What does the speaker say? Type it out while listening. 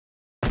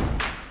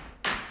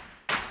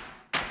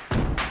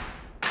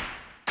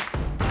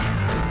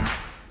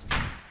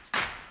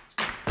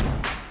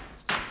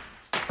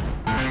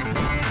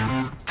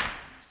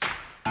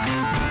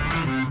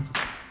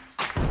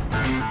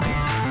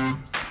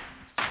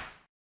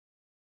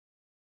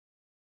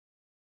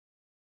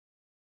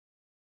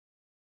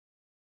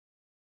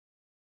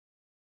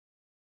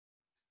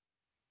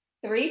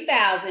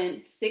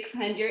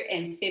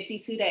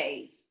3,652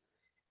 days.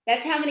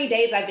 That's how many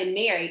days I've been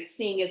married,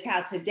 seeing as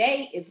how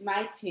today is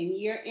my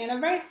 10-year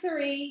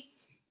anniversary.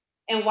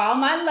 And while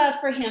my love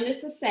for him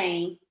is the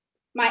same,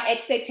 my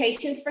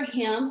expectations for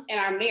him and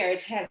our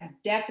marriage have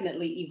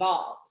definitely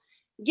evolved,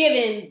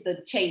 given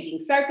the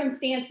changing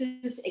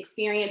circumstances,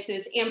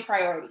 experiences, and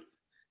priorities,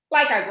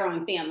 like our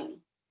growing family.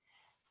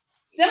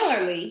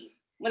 Similarly,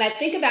 when I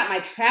think about my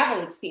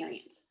travel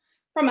experience,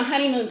 from a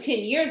honeymoon 10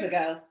 years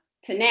ago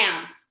to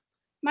now,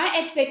 my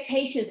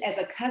expectations as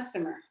a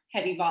customer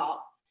have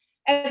evolved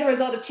as a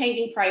result of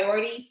changing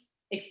priorities,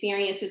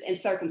 experiences, and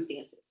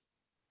circumstances,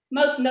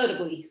 most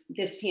notably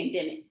this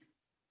pandemic.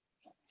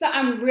 So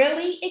I'm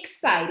really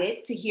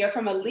excited to hear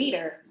from a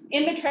leader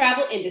in the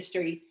travel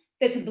industry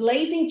that's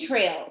blazing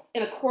trails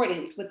in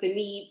accordance with the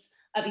needs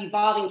of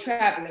evolving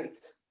travelers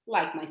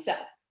like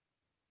myself.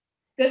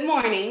 Good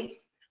morning,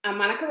 I'm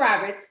Monica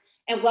Roberts,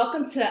 and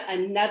welcome to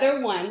another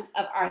one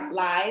of our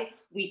live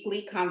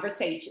weekly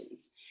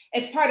conversations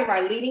as part of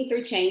our Leading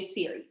Through Change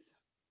series.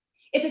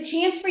 It's a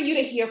chance for you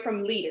to hear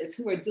from leaders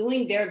who are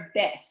doing their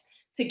best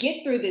to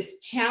get through this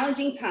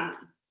challenging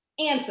time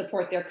and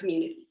support their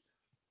communities.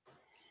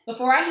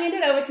 Before I hand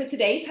it over to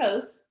today's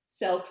host,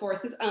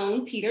 Salesforce's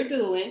own Peter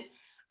Doolan,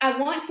 I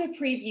want to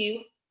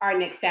preview our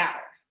next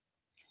hour.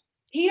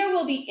 Peter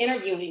will be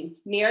interviewing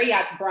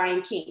Marriott's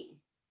Brian King.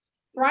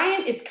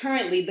 Brian is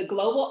currently the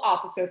Global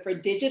Officer for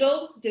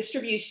Digital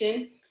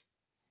Distribution,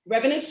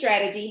 Revenue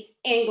Strategy,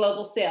 and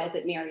Global Sales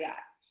at Marriott.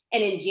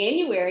 And in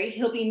January,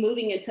 he'll be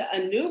moving into a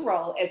new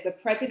role as the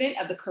President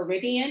of the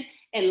Caribbean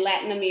and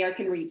Latin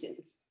American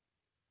regions.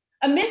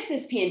 Amidst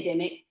this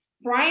pandemic,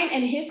 Brian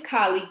and his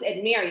colleagues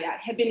at Marriott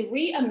have been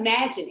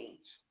reimagining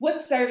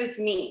what service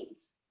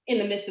means in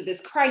the midst of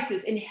this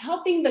crisis and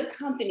helping the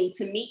company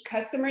to meet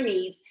customer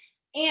needs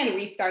and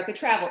restart the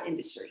travel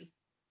industry.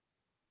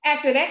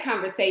 After that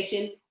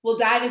conversation, we'll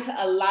dive into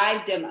a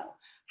live demo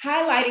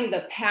highlighting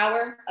the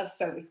power of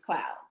Service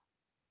Cloud.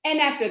 And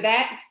after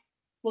that,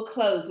 we'll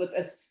close with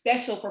a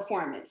special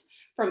performance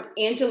from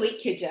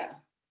Angelique Kidjo.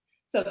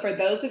 So for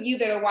those of you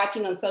that are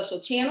watching on social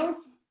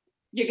channels,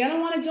 you're going to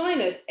want to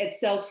join us at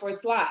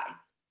Salesforce Live.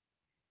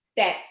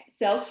 That's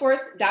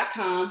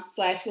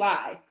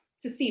salesforce.com/live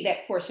to see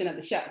that portion of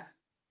the show.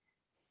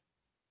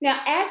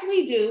 Now, as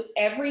we do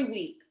every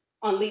week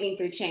on Leading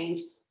Through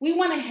Change, we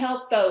want to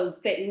help those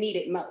that need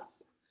it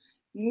most.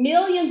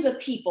 Millions of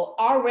people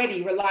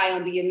already rely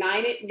on the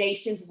United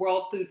Nations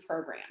World Food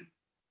Program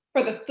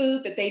for the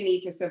food that they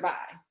need to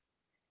survive.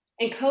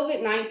 And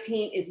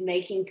COVID-19 is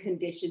making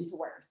conditions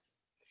worse.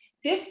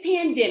 This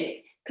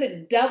pandemic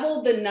could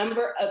double the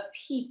number of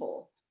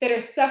people that are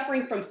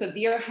suffering from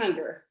severe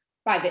hunger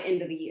by the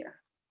end of the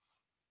year.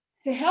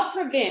 To help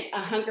prevent a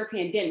hunger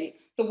pandemic,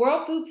 the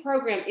World Food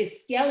Program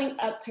is scaling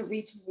up to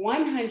reach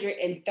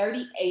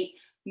 138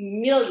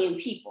 million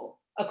people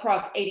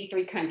across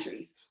 83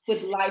 countries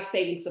with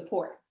life-saving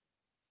support.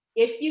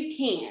 If you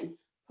can,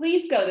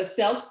 please go to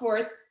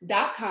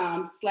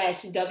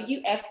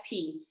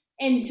salesforce.com/WFP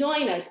and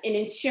join us in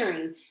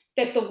ensuring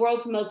that the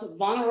world's most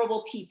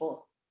vulnerable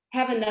people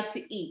have enough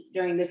to eat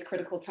during this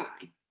critical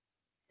time.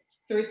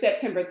 Through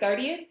September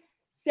 30th,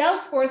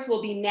 Salesforce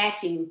will be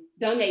matching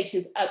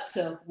donations up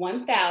to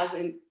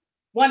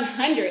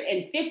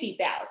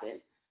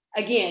 $150,000.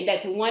 Again,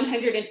 that's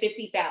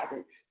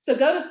 $150,000. So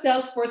go to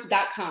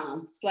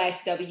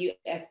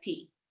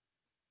salesforce.com/WFP.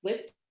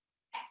 With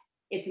that,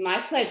 it's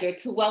my pleasure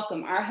to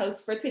welcome our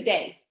host for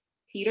today,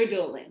 Peter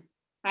Doolan.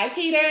 Hi,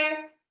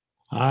 Peter.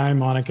 Hi,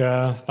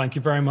 Monica. Thank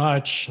you very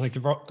much.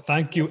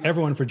 Thank you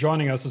everyone for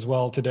joining us as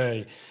well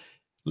today.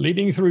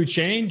 Leading Through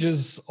Change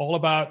is all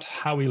about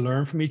how we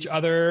learn from each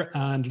other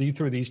and lead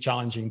through these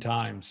challenging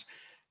times.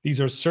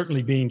 These are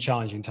certainly being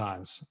challenging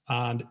times,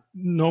 and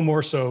no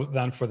more so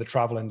than for the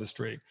travel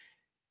industry.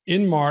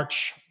 In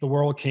March, the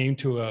world came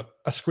to a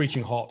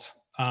screeching halt.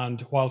 And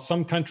while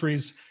some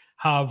countries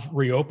have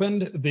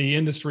reopened, the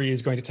industry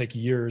is going to take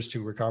years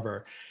to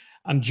recover.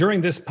 And during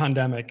this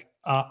pandemic,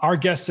 our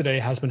guest today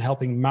has been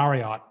helping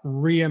Marriott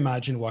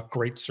reimagine what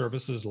great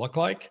services look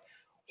like,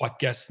 what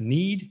guests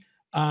need,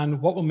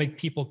 and what will make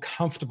people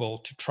comfortable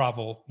to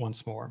travel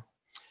once more.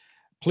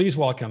 Please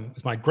welcome,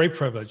 it's my great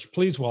privilege,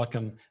 please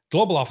welcome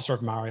Global Officer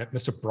of Marriott,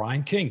 Mr.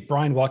 Brian King.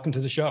 Brian, welcome to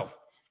the show.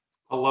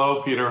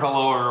 Hello, Peter.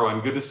 Hello,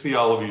 everyone. Good to see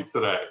all of you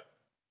today.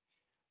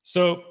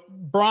 So,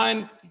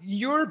 Brian,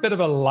 you're a bit of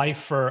a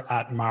lifer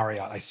at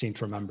Marriott, I seem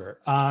to remember.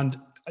 And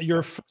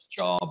your first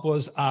job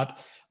was at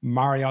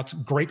Marriott's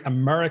Great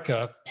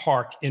America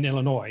Park in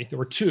Illinois. There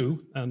were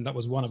two, and that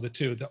was one of the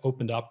two that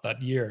opened up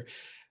that year.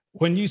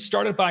 When you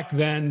started back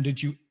then,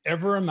 did you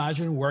ever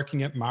imagine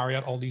working at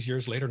Marriott all these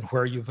years later and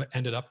where you've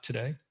ended up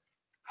today?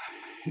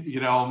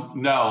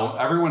 No,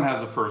 everyone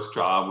has a first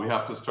job. We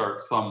have to start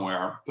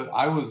somewhere. But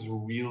I was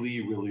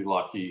really, really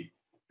lucky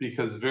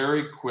because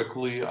very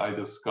quickly I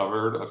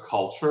discovered a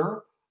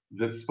culture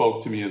that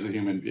spoke to me as a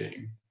human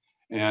being.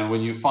 And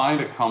when you find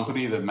a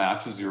company that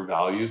matches your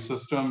value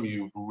system,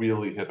 you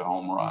really hit a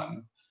home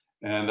run.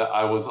 And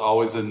I was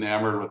always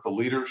enamored with the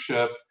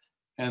leadership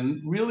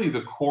And really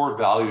the core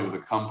value of the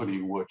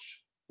company,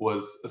 which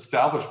was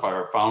established by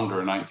our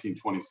founder in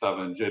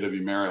 1927,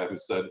 J.W. Marriott, who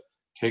said,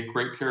 take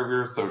great care of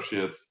your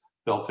associates,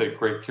 they'll take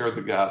great care of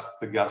the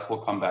guests will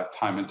come back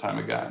time and time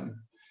again.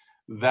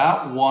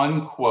 That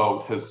one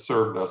quote has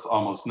served us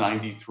almost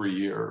 93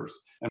 years,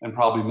 and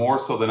probably more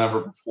so than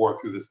ever before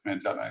through this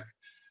pandemic.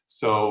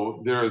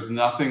 So there is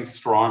nothing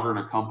stronger in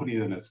a company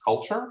than its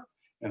culture.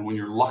 And when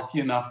you're lucky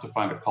enough to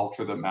find a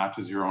culture that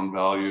matches your own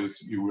values,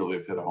 you really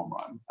have hit a home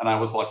run. And I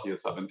was lucky at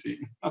 17.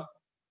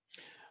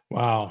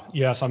 Wow.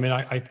 Yes. I mean,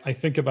 I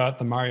think about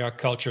the Marriott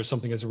culture,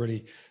 something that's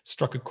really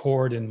struck a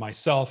chord in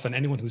myself and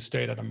anyone who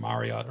stayed at a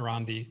Marriott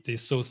around the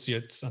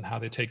associates and how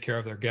they take care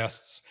of their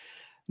guests.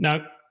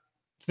 Now,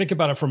 think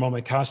about it for a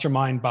moment. Cast your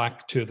mind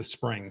back to the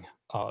spring.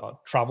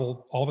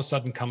 Travel all of a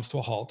sudden comes to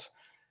a halt.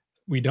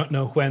 We don't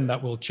know when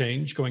that will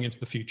change going into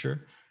the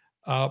future.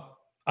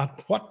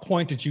 At what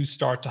point did you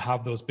start to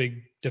have those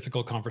big,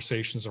 difficult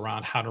conversations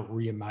around how to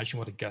reimagine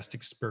what a guest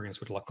experience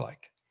would look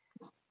like?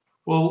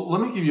 Well,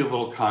 let me give you a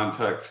little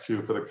context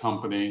too for the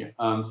company.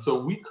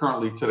 So we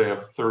currently today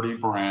have 30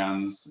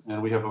 brands,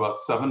 and we have about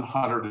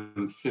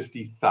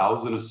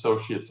 750,000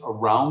 associates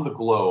around the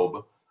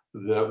globe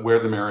that wear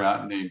the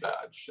Marriott name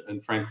badge.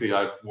 And frankly,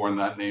 I've worn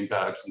that name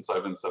badge since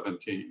I've been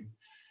 17.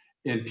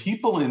 And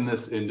people in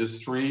this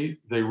industry,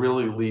 they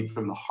really lead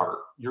from the heart.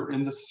 You're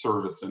in the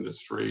service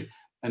industry,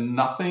 and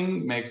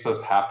nothing makes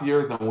us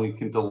happier than when we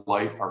can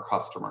delight our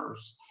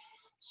customers.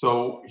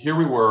 So here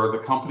we were,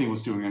 the company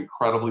was doing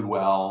incredibly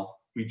well.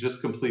 We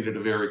just completed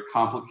a very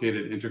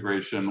complicated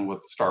integration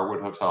with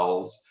Starwood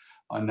Hotels,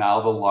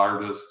 now the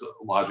largest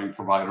lodging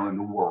provider in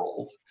the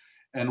world.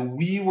 And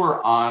we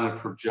were on a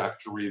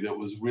trajectory that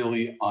was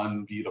really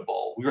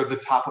unbeatable. We were at the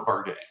top of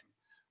our game.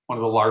 One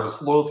of the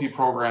largest loyalty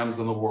programs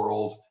in the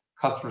world.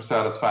 Customer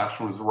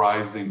satisfaction was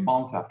rising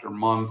month after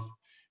month.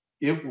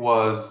 It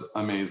was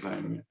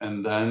amazing.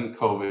 And then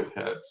COVID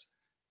hit.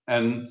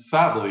 And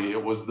sadly,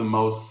 it was the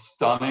most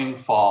stunning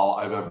fall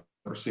I've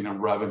ever seen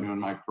in revenue in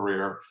my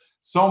career.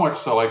 So much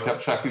so I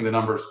kept checking the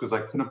numbers because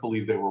I couldn't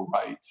believe they were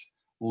right.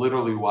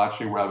 Literally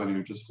watching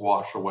revenue just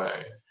wash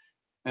away.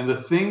 And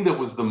the thing that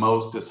was the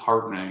most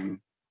disheartening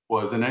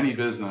was, in any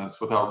business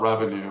without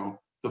revenue,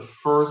 the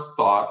first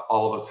thought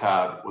all of us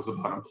had was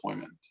about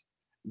employment.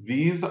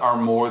 These are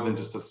more than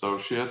just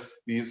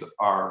associates. These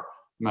are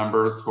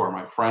members who are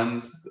my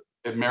friends.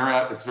 At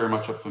Marriott, it's very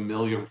much a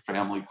familiar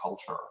family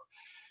culture.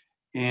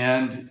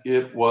 And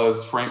it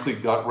was frankly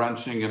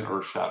gut-wrenching and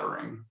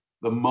earth-shattering.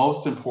 The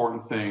most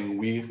important thing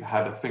we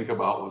had to think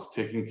about was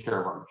taking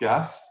care of our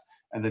guests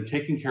and then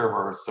taking care of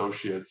our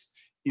associates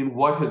in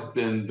what has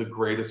been the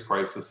greatest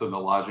crisis in the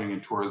lodging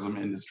and tourism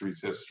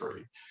industry's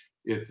history.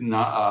 It's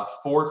not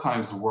 4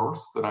 times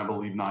worse than, I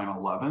believe,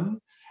 9/11.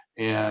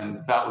 And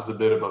that was a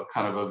bit of a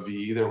kind of a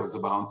V. There was a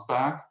bounce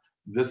back.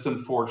 This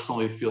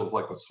unfortunately feels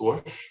like a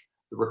swoosh.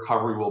 The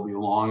recovery will be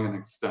long and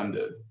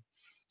extended.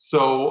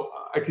 So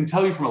I can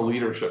tell you from a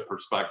leadership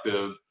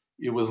perspective,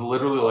 it was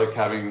literally like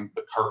having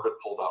the carpet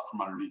pulled out from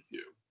underneath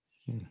you.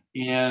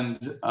 And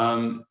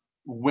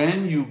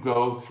when you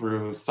go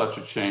through such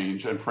a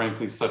change and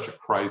frankly, such a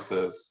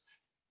crisis,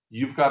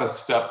 you've got to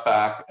step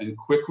back and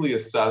quickly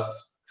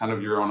assess kind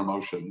of your own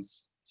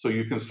emotions so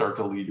you can start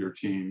to lead your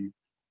team.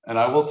 And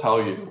I will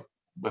tell you,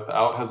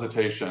 without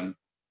hesitation,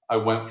 I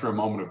went through a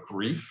moment of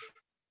grief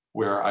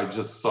where I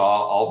just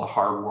saw all the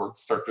hard work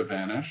start to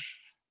vanish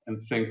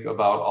and think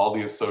about all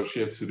the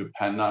associates who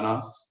depend on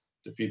us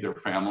to feed their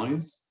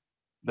families.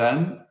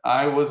 Then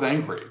I was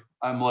angry.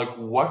 I'm like,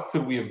 what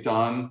could we have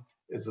done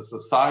as a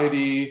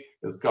society,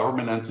 as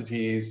government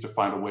entities, to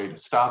find a way to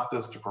stop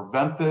this, to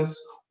prevent this,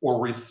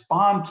 or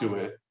respond to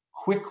it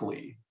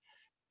quickly?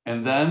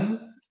 And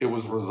then it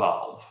was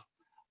resolve.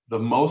 The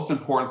most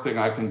important thing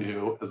I can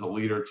do as a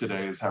leader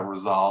today is have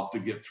resolve to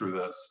get through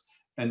this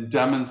and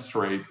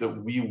demonstrate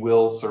that we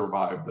will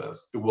survive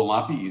this. It will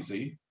not be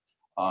easy.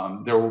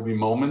 There will be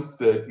moments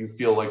that you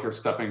feel like you're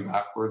stepping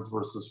backwards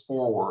versus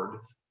forward.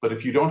 But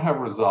if you don't have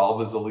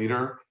resolve as a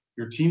leader,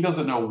 your team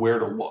doesn't know where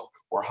to look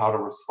or how to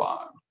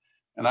respond.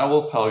 And I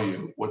will tell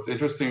you, what's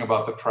interesting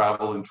about the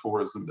travel and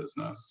tourism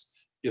business,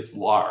 it's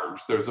large.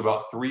 There's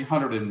about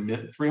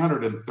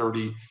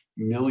 330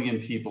 million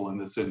people in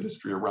this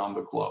industry around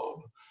the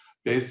globe.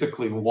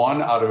 Basically,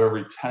 1 out of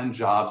every 10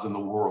 jobs in the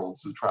world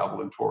is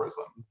travel and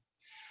tourism.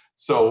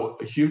 So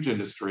a huge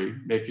industry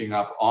making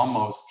up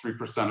almost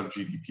 3% of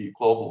GDP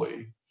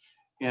globally.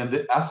 And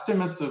the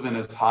estimates have been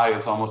as high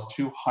as almost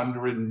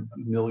 200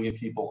 million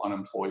people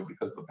unemployed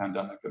because of the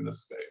pandemic in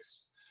this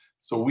space.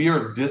 So we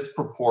are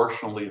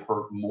disproportionately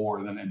hurt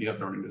more than any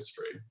other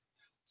industry.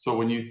 So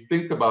when you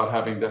think about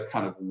having that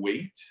kind of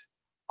weight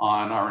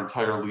on our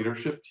entire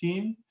leadership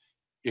team,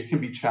 it can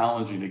be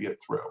challenging to get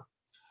through.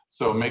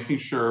 So making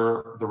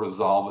sure the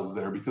resolve is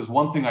there, because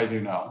one thing I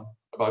do know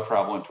about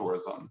travel and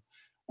tourism,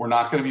 we're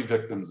not going to be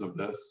victims of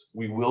this.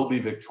 We will be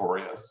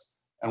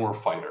victorious, and we're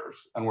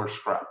fighters, and we're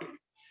scrappy.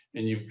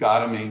 And you've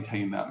got to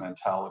maintain that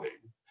mentality.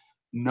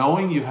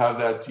 Knowing you have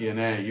that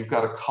DNA, you've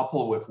got to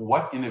couple with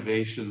what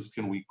innovations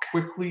can we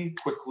quickly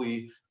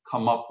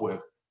come up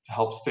with to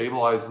help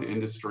stabilize the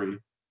industry,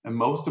 and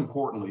most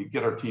importantly,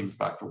 get our teams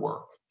back to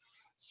work.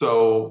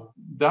 So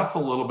that's a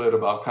little bit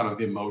about kind of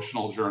the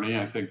emotional journey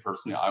I think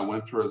personally I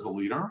went through as a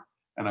leader.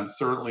 And I'm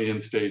certainly in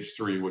stage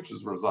 3, which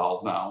is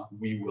resolved now.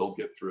 We will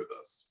get through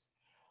this.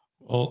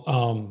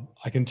 Well,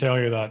 I can tell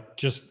you that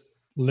just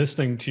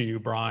listening to you,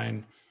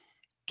 Brian,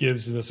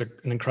 gives us an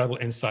incredible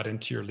insight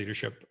into your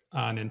leadership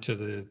and into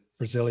the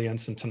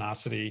resilience and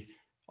tenacity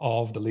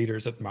of the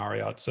leaders at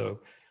Marriott. So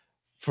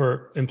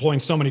for employing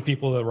so many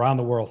people around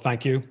the world,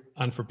 thank you.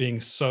 And for being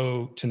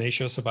so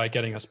tenacious about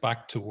getting us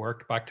back to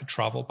work, back to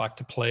travel, back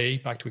to play,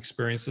 back to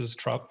experiences,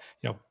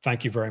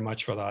 thank you very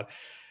much for that.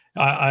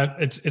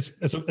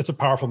 It's a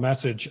powerful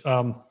message.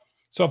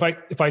 So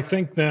if I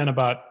think then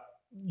about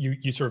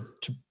you sort of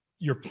to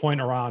your point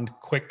around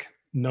quick,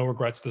 no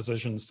regrets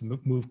decisions to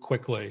move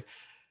quickly,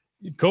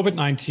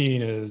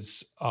 COVID-19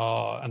 is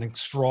an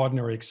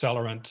extraordinary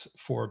accelerant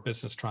for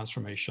business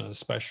transformation,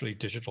 especially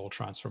digital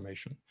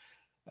transformation.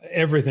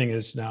 Everything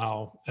is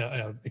now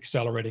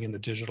accelerating in the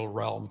digital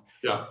realm.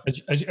 Yeah.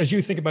 As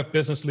you think about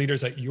business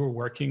leaders that you're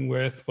working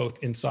with,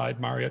 both inside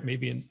Marriott,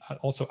 maybe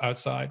also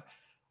outside,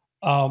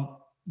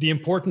 the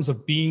importance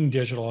of being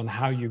digital and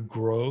how you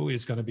grow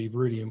is going to be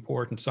really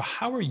important. So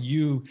how are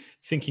you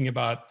thinking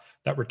about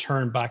that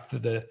return back to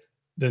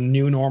the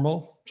new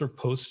normal, sort of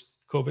post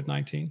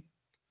COVID-19?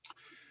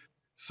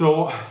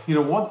 So,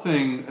 one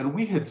thing, and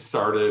we had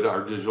started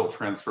our digital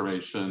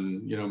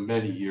transformation,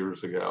 many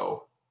years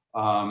ago.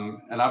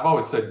 And I've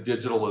always said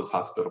digital is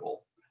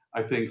hospitable.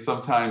 I think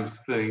sometimes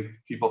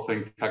people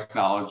think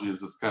technology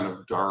is this kind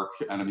of dark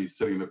enemy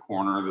sitting in the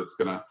corner that's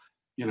going to,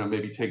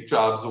 maybe take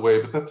jobs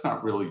away, but that's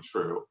not really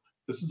true.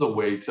 This is a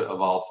way to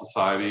evolve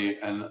society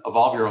and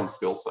evolve your own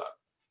skill set.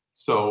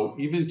 So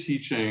even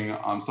teaching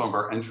some of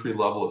our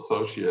entry-level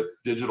associates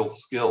digital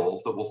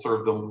skills that will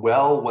serve them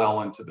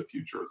well into the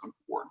future is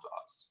important to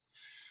us.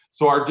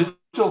 So our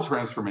digital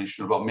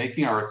transformation about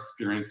making our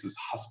experiences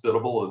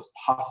hospitable as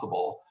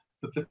possible,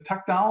 that the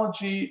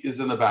technology is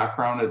in the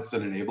background, it's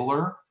an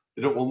enabler,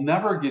 that it will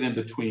never get in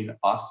between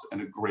us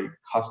and a great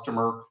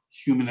customer,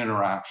 human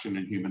interaction,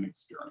 and human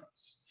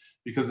experience.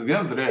 Because at the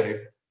end of the day,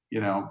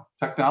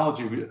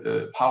 technology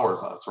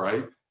powers us,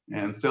 right?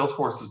 And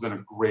Salesforce has been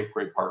a great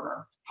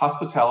partner.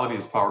 Hospitality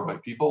is powered by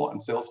people, and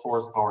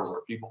Salesforce powers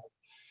our people.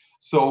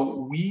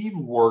 So we've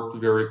worked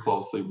very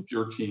closely with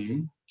your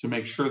team to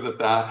make sure that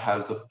that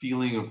has a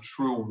feeling of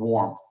true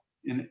warmth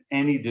in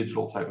any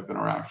digital type of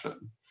interaction.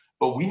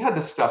 But we had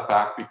to step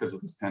back because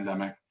of this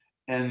pandemic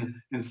and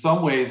in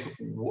some ways,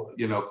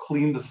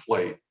 clean the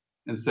slate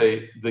and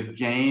say the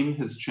game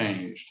has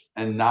changed,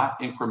 and not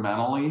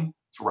incrementally,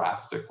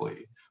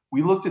 drastically.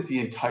 We looked at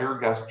the entire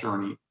guest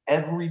journey,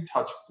 every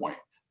touch point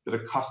that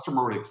a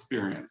customer would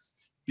experience,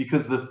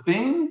 because the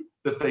thing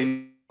that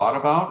they thought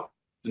about,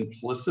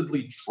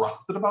 implicitly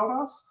trusted about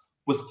us,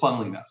 was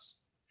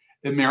cleanliness.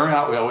 At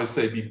Marriott, we always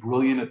say be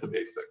brilliant at the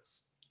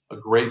basics. A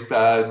great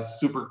bed,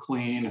 super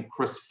clean, a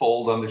crisp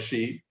fold on the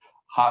sheet,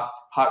 hot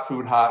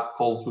food hot,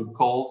 cold food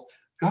cold.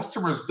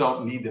 Customers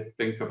don't need to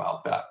think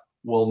about that.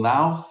 Well,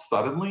 now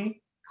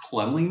suddenly,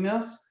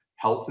 cleanliness,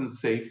 health and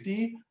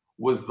safety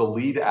was the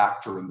lead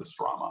actor in this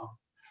drama.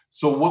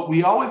 So what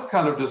we always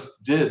kind of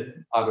just did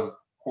out of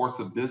course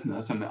of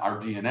business and our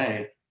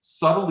DNA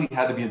subtly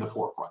had to be in the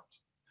forefront.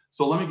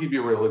 So let me give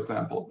you a real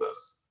example of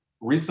this.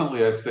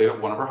 Recently, I stayed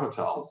at one of our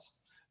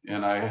hotels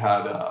and I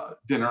had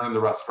dinner in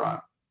the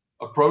restaurant.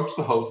 Approached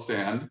the host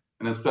stand,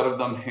 and instead of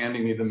them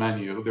handing me the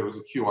menu, there was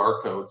a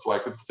QR code so I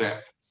could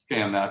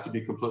scan that to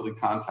be completely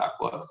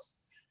contactless.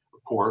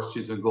 Of course,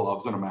 she's in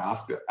gloves and a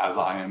mask, as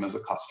I am as a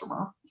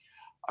customer.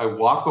 I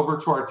walk over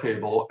to our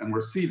table and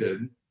we're seated.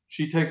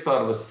 She takes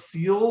out of a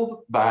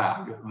sealed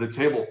bag the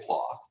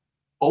tablecloth,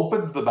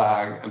 opens the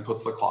bag and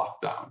puts the cloth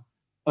down,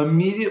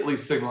 immediately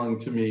signaling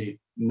to me,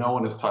 no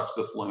one has touched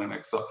this linen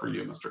except for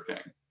you, Mr.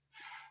 King.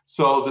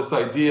 So this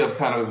idea of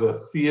kind of the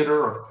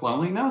theater of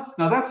cleanliness,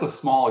 now that's a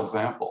small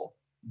example.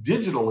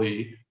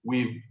 Digitally,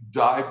 we've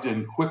dived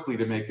in quickly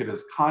to make it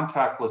as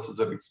contactless as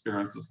an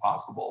experience as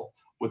possible,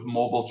 with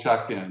mobile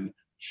check-in,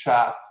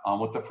 chat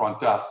with the front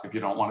desk if you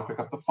don't want to pick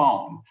up the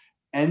phone,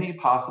 any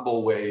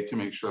possible way to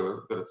make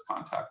sure that it's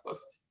contactless,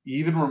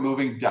 even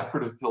removing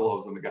decorative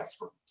pillows in the guest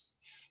rooms.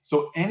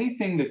 So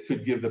anything that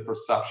could give the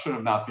perception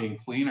of not being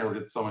clean, or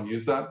did someone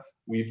use that,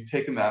 we've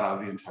taken that out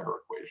of the entire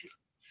equation.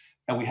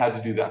 And we had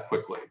to do that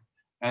quickly.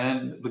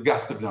 And the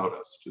guests have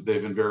noticed.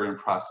 They've been very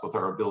impressed with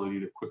our ability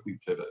to quickly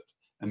pivot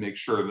and make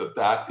sure that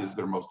that is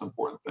their most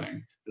important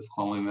thing, is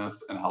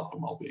cleanliness and health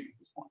and well-being at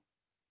this point.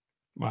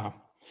 Wow,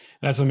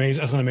 that's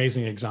amazing. That's an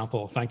amazing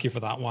example. Thank you for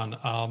that one.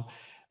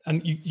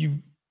 And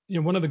you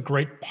know, one of the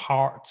great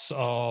parts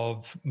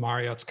of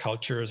Marriott's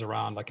culture is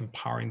around like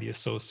empowering the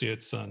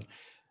associates, and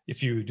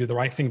if you do the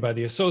right thing by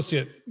the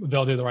associate,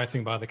 they'll do the right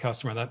thing by the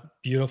customer. That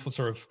beautiful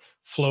sort of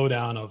flow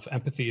down of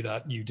empathy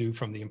that you do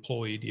from the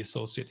employee, the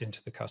associate,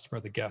 into the customer,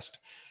 the guest.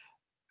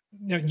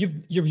 You know,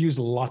 you've used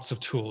lots of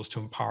tools to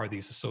empower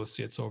these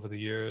associates over the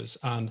years,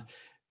 and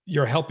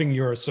you're helping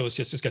your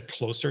associates just get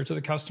closer to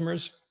the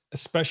customers.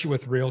 especially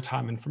with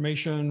real-time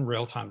information,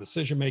 real-time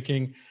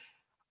decision-making.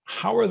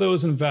 How are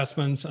those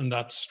investments and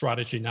that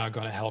strategy now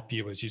going to help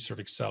you as you sort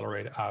of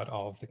accelerate out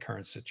of the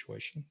current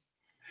situation?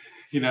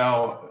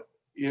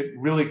 It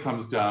really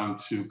comes down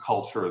to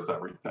culture is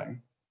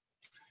everything.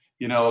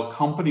 A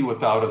company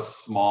without a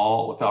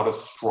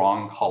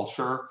strong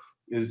culture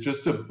is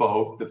just a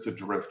boat that's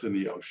adrift in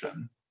the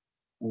ocean.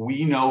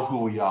 We know who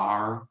we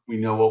are. We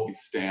know what we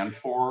stand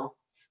for.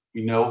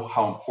 We know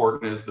how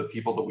important it is the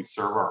people that we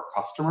serve are our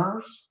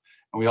customers.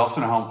 And we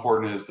also know how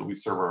important it is that we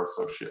serve our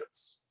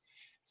associates.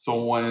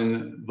 So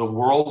when the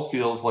world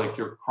feels like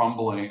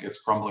it's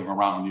crumbling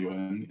around you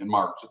in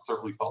March, it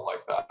certainly felt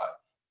like that.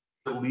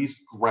 At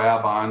least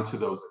grab onto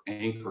those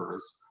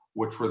anchors,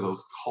 which were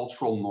those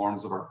cultural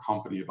norms of our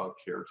company about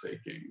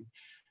caretaking.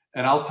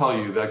 And I'll tell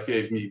you, that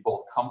gave me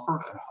both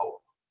comfort and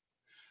hope.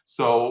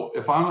 So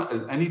if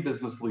I'm any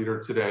business leader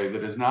today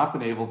that has not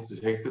been able to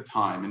take the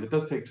time, and it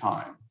does take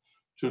time,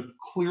 to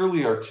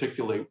clearly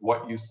articulate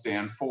what you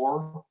stand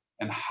for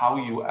and how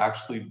you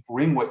actually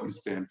bring what you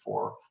stand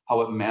for,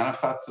 how it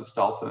manifests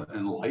itself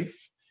in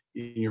life,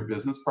 in your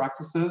business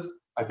practices,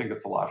 I think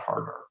it's a lot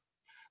harder.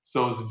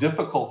 So as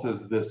difficult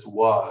as this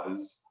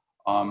was,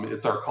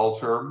 it's our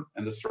culture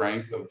and the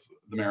strength of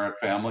the Marriott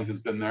family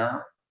who's been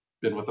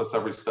with us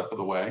every step of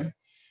the way.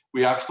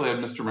 We actually had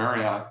Mr.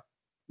 Marriott,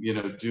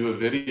 do a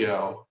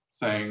video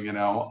saying,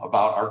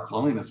 about our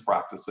cleanliness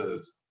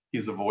practices.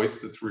 He's a voice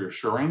that's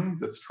reassuring,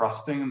 that's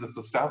trusting, and that's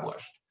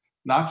established,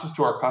 not just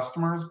to our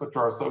customers, but to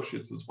our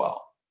associates as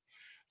well.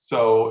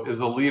 So as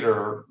a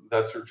leader,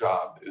 that's your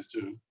job, is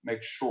to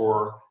make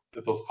sure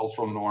that those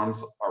cultural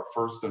norms are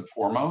first and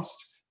foremost,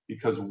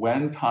 because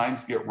when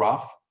times get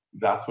rough,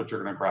 that's what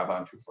you're going to grab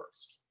onto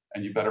first.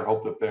 And you better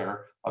hope that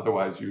they're,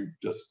 otherwise you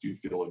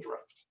feel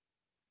adrift.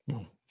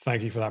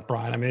 Thank you for that,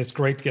 Brian. I mean, it's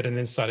great to get an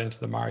insight into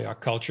the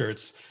Marriott culture.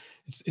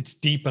 It's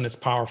deep and it's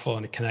powerful,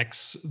 and it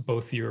connects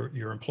both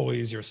your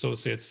employees, your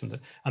associates,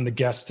 and the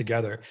guests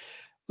together.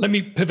 Let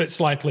me pivot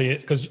slightly,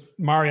 because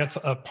Marriott's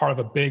a part of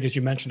a big, as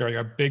you mentioned earlier,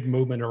 a big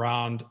movement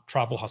around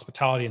travel,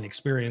 hospitality, and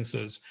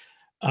experiences.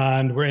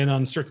 And we're in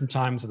uncertain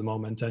times at the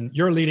moment. And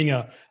you're leading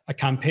a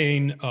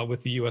campaign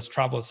with the U.S.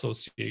 Travel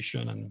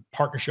Association and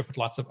partnership with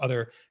lots of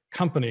other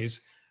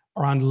companies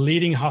around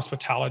leading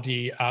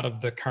hospitality out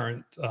of the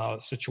current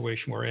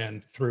situation we're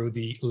in through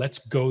the Let's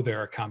Go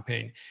There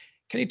campaign.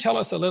 Can you tell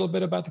us a little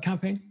bit about the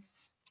campaign?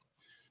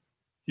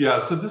 Yeah,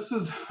 so this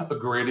is a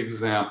great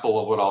example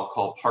of what I'll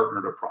call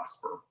partner to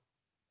prosper.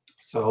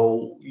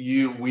 So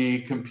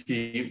we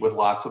compete with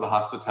lots of the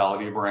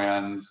hospitality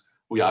brands.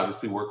 We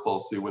obviously work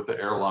closely with the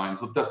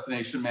airlines, with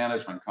destination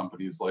management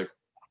companies like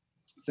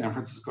San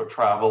Francisco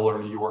Travel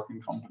or New York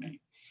 & Company.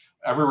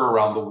 Everywhere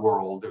around the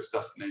world, there's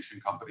destination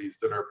companies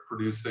that are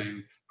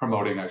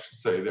promoting, I should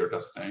say, their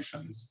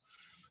destinations.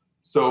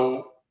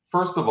 So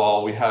first of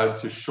all, we had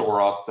to shore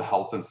up the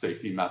health and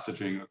safety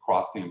messaging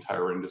across the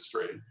entire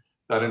industry.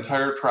 That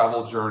entire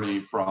travel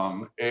journey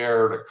from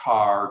air to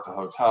car to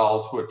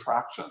hotel to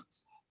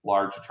attractions,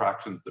 large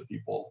attractions that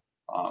people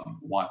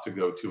want to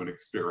go to and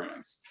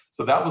experience.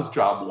 So that was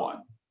job one.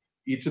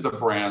 Each of the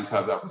brands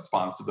have that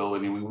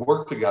responsibility. We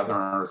work together in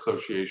our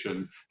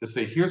association to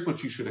say, here's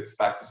what you should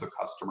expect as a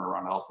customer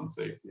around health and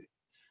safety.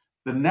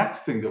 The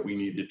next thing that we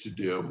needed to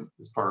do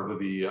as part of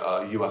the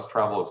U.S.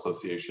 Travel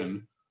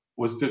Association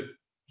was to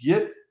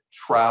get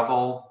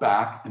travel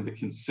back in the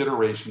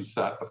consideration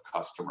set of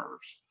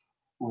customers.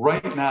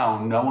 Right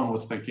now, no one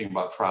was thinking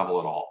about travel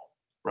at all,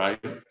 right?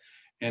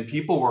 And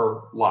people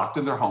were locked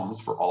in their homes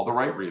for all the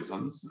right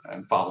reasons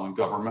and following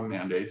government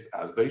mandates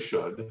as they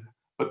should.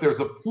 But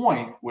there's a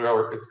point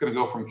where it's going to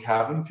go from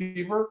cabin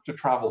fever to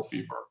travel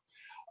fever.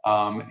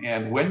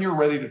 And when you're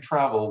ready to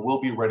travel,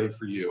 we'll be ready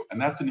for you. And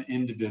that's an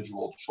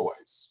individual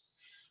choice.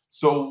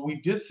 So we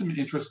did some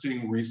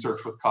interesting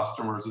research with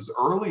customers as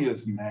early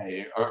as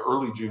May, or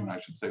early June, I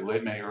should say,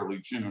 late May,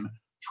 early June,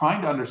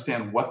 trying to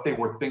understand what they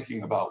were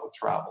thinking about with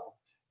travel.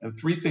 And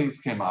three things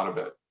came out of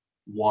it.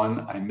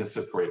 One, I miss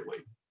it greatly.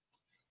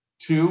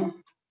 Two,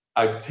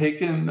 I've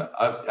taken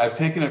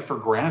it for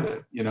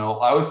granted. I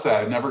always say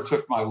I never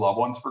took my loved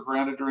ones for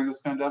granted during this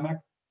pandemic,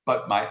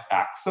 but my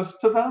access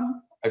to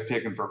them, I've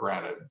taken for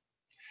granted.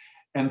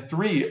 And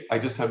three, I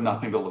just have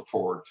nothing to look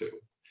forward to.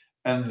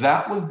 And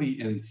that was the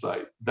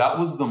insight. That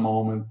was the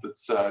moment that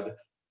said,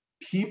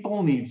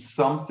 people need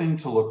something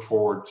to look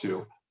forward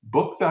to.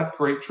 Book that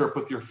great trip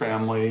with your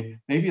family.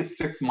 Maybe it's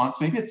 6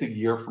 months, maybe it's a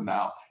year from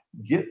now.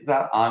 Get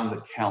that on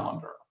the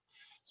calendar.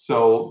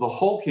 So the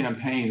whole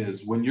campaign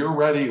is, when you're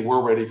ready,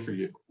 we're ready for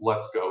you.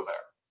 Let's go there.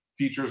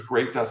 Features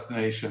great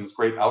destinations,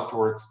 great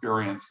outdoor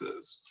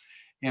experiences.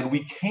 And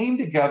we came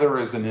together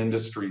as an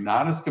industry,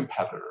 not as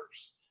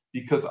competitors,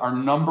 because our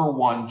number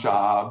one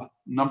job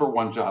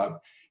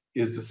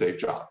is to save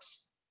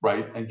jobs,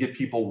 right? And get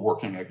people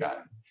working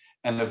again.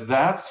 And if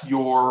that's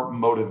your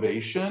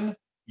motivation,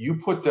 you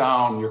put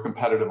down your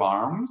competitive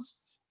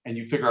arms and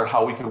you figure out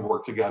how we can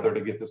work together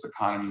to get this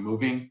economy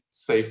moving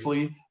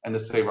safely and to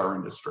save our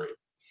industry.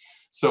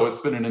 So it's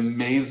been an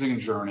amazing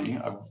journey.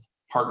 I've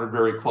partnered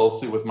very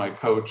closely with my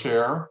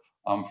co-chair,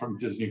 from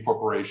Disney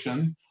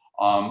Corporation,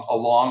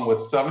 along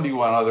with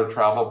 71 other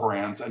travel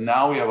brands. And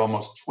now we have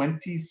almost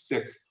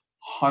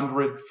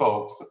 2,600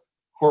 folks,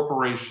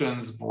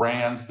 corporations,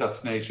 brands,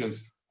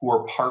 destinations who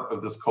are part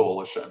of this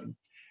coalition.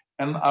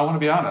 And I want to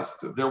be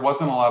honest, there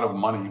wasn't a lot of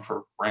money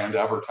for brand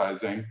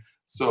advertising.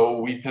 So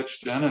we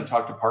pitched in and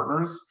talked to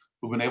partners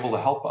who've been able to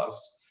help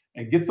us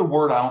and get the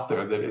word out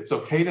there that it's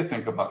okay to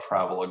think about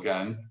travel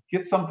again,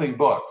 get something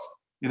booked.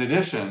 In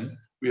addition,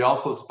 we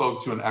also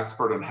spoke to an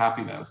expert in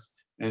happiness,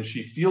 and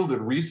she fielded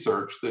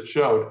research that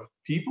showed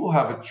people who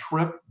have a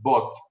trip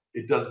booked,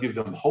 it does give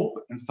them hope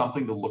and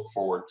something to look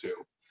forward to,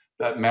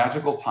 that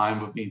magical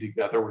time of being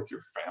together with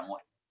your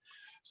family.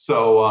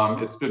 So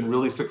it's been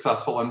really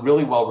successful and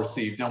really well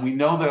received. And we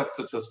know that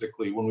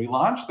statistically, when we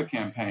launched the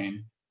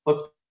campaign, it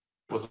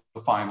was a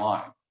fine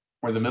line.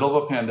 We're in the middle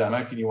of a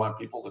pandemic and you want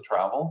people to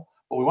travel.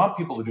 What we want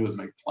people to do is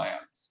make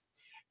plans.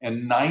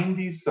 And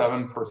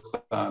 97%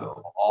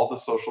 of all the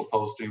social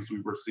postings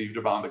we've received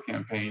about the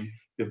campaign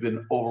have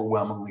been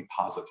overwhelmingly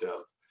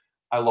positive.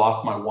 I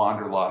lost my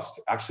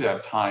wanderlust. Actually, I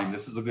have time.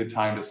 This is a good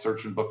time to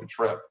search and book a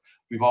trip.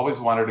 We've always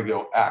wanted to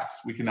go X.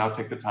 We can now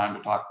take the time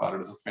to talk about it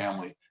as a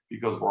family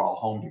because we're all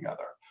home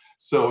together.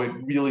 So it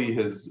really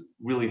has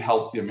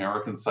helped the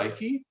American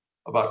psyche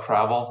about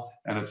travel,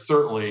 and it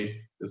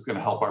certainly is going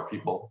to help our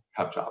people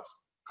have jobs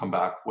come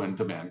back when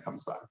demand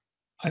comes back.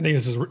 I think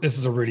this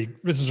is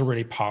a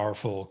really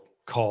powerful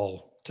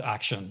call to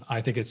action.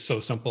 I think it's so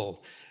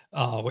simple.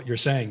 What you're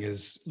saying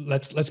is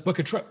let's book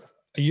a trip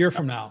a year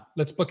from now.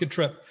 Let's book a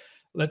trip.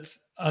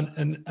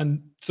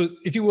 And so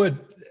if you would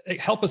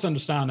help us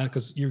understand that,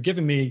 because you're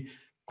giving me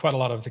quite a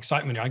lot of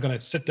excitement here. I'm going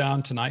to sit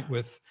down tonight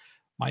with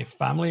my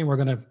family and we're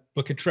going to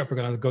book a trip. We're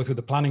going to go through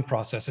the planning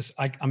process.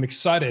 I'm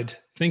excited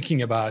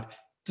thinking about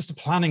just the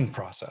planning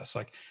process,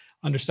 like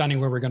understanding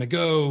where we're going to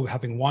go,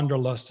 having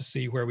wanderlust to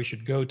see where we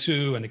should go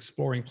to, and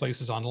exploring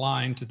places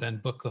online to then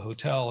book the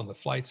hotel and the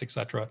flights,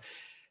 etc.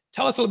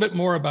 Tell us a little bit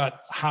more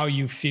about how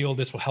you feel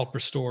this will help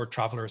restore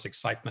travelers'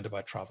 excitement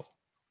about travel.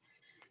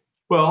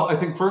 Well, I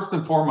think first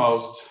and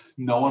foremost,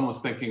 no one was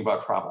thinking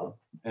about travel.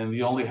 And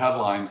the only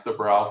headlines that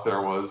were out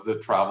there was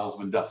that travel's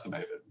been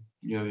decimated.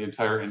 You know, the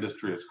entire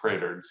industry is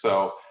cratered.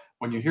 So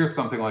when you hear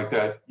something like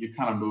that, you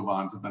kind of move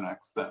on to the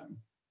next thing.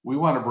 We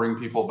want to bring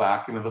people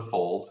back into the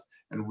fold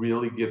and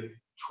really get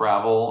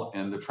travel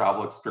and the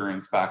travel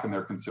experience back in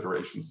their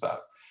consideration set.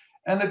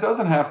 And it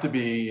doesn't have to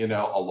be, you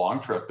know, a long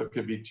trip. It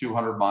could be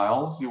 200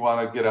 miles. You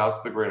want to get out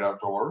to the great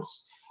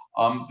outdoors.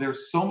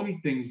 There's so many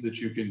things that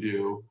you can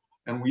do.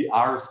 And we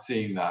are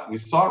seeing that. We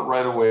saw it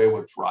right away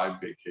with drive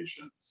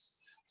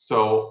vacations.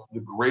 So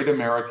the Great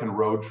American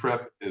Road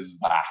Trip is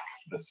back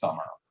this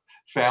summer.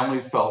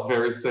 Families felt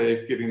very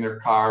safe getting their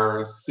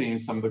cars, seeing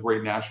some of the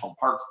great national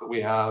parks that we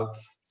have,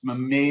 some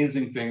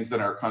amazing things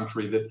in our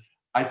country that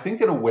I think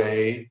in a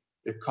way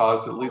it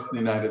caused, at least in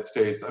the United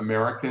States,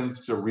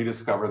 Americans to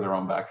rediscover their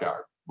own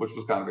backyard, which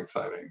was kind of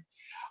exciting.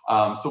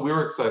 So we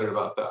were excited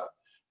about that.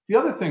 The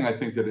other thing I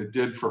think that it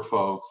did for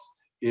folks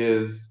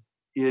is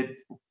it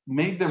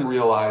made them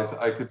realize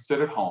I could sit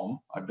at home.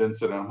 I've been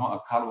sitting at home, I'm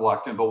kind of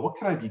locked in, but what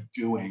could I be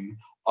doing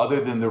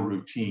other than the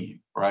routine,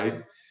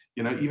 right?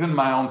 You know, even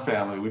my own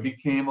family, we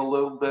became a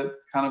little bit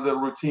kind of the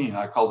routine.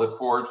 I called it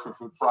Forage for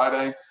Food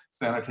Friday,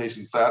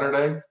 Sanitation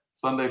Saturday,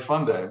 Sunday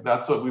Fun Day.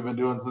 That's what we've been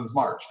doing since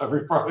March,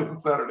 every Friday and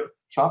Saturday.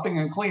 Shopping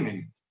and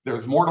cleaning.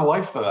 There's more to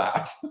life than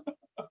that.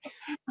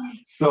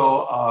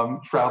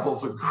 So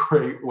travel's a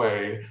great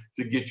way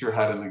to get your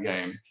head in the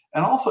game.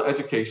 And also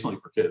educationally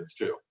for kids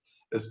too.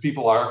 As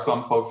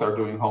some folks are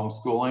doing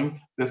homeschooling,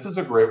 this is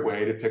a great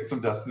way to pick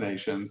some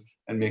destinations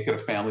and make it a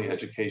family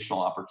educational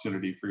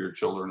opportunity for your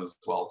children as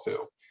well too.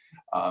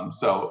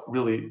 So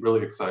really,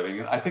 really exciting.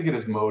 And I think it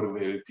has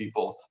motivated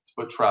people to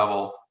put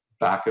travel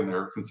back in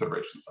their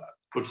consideration set,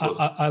 which was.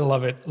 I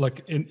love it. Look,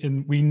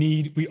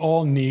 we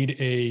all need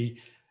a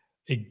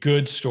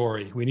good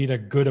story. We need a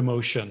good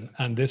emotion.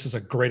 And this is a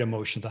great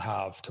emotion to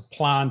have. To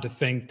plan, to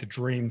think, to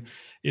dream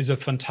is a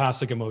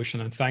fantastic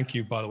emotion. And thank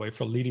you, by the way,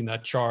 for leading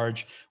that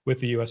charge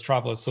with the US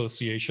Travel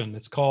Association.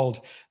 It's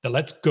called the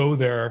Let's Go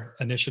There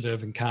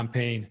initiative and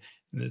campaign.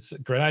 And it's a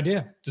great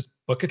idea. Just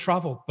book a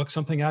travel, book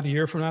something out a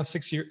year from now,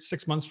 6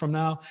 months from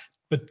now,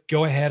 but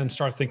go ahead and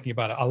start thinking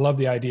about it. I love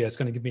the idea. It's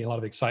going to give me a lot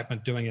of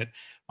excitement doing it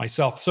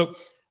myself. So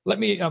let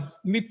me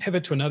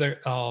pivot to another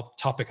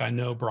topic I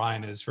know,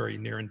 Brian, is very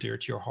near and dear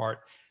to your heart,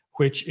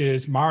 which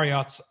is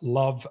Marriott's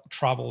Love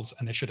Travels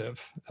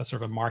initiative, a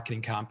sort of a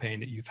marketing campaign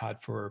that you've had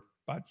for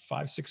about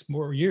 5-6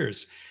 more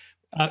years.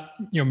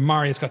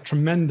 Marriott's got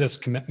tremendous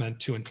commitment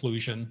to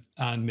inclusion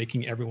and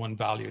making everyone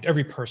valued,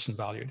 every person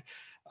valued,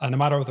 no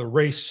matter of the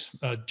race,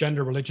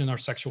 gender, religion, or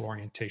sexual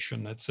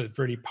orientation. It's a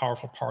really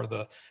powerful part of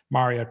the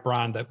Marriott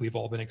brand that we've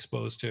all been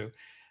exposed to.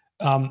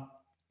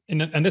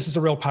 And this is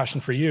a real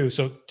passion for you.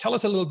 So tell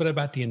us a little bit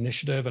about the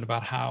initiative and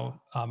about how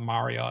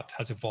Marriott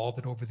has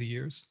evolved over the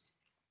years.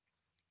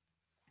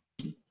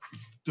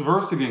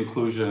 Diversity and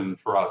inclusion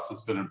for us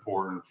has been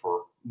important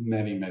for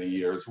many, many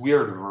years. We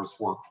are a diverse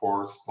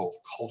workforce, both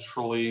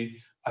culturally.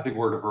 I think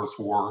we're a diverse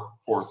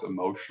workforce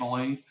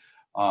emotionally.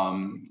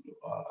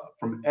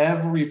 from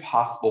every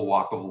possible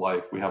walk of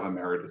life, we have a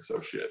Marriott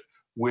associate,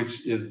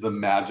 which is the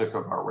magic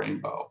of our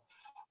rainbow.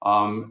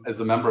 As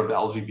a member of the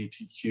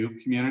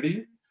LGBTQ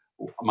community,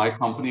 my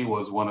company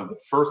was one of the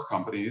first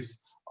companies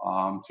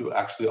to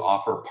actually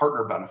offer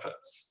partner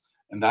benefits.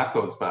 And that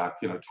goes back,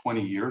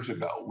 20 years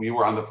ago. We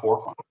were on the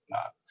forefront of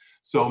that.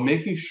 So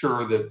making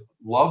sure that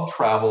Love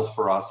Travels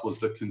for us was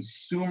the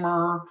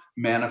consumer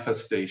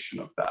manifestation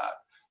of that.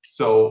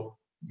 So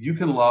you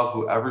can love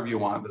whoever you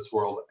want in this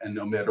world, and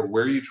no matter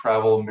where you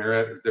travel,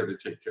 Marriott is there to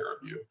take care of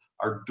you.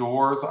 Our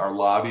doors, our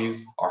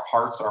lobbies, our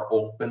hearts are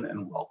open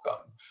and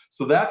welcome.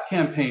 So that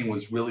campaign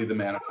was really the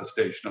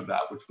manifestation of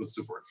that, which was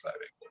super exciting.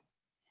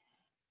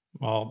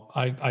 Well,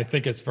 I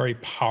think it's very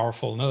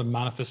powerful, another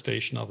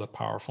manifestation of the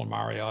powerful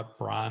Marriott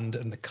brand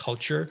and the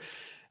culture.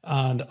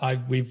 And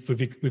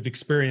we've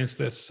experienced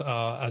this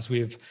as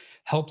we've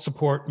helped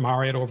support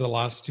Marriott over the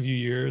last few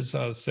years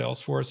as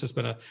Salesforce.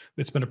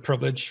 It's been a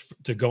privilege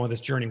to go on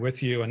this journey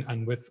with you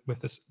and with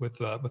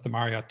the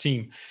Marriott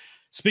team.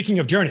 Speaking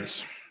of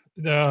journeys,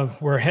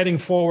 we're heading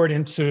forward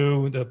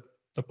into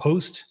the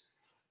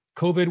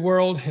post-COVID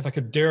world, if I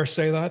could dare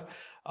say that.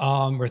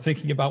 We're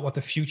thinking about what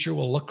the future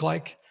will look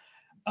like.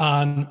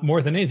 And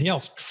more than anything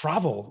else,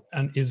 travel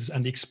and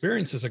the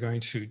experiences are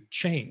going to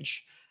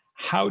change.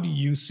 How do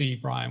you see,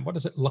 Brian, what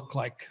does it look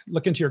like?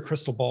 Look into your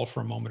crystal ball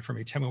for a moment for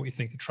me. Tell me what you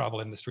think the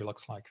travel industry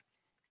looks like.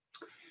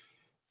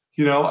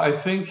 I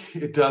think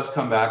it does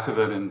come back to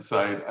that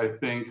insight. I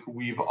think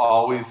we've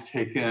always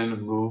taken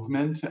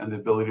movement and the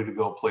ability to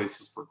go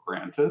places for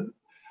granted.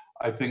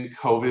 I think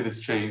COVID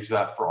has changed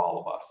that for all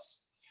of us.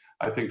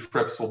 I think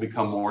trips will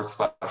become more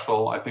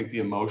special. I think the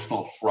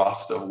emotional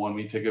thrust of when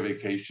we take a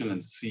vacation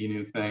and see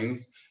new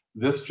things,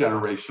 this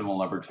generation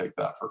will never take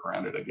that for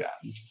granted again.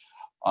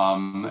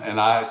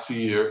 And to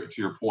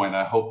your point,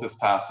 I hope this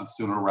passes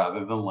sooner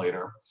rather than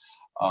later.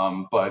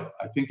 But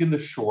I think in the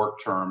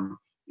short term,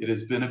 it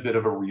has been a bit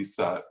of a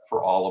reset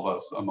for all of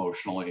us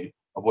emotionally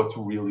of what's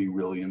really,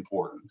 really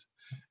important.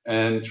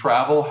 And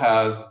travel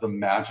has the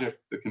magic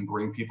that can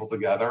bring people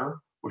together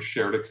with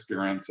shared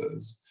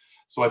experiences.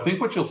 So I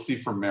think what you'll see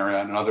from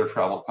Marriott and other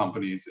travel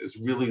companies is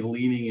really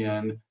leaning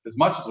in as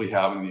much as we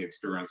have in the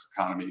experience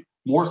economy,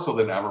 more so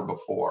than ever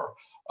before,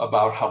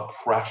 about how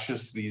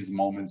precious these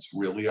moments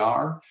really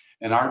are.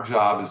 And our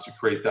job is to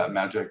create that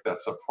magic,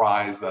 that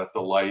surprise, that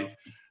delight,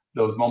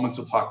 those moments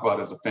we'll talk about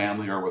as a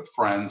family or with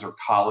friends or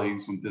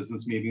colleagues when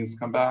business meetings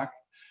come back.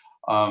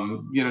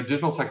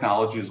 Digital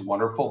technology is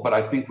wonderful, but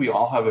I think we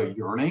all have a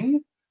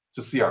yearning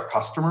to see our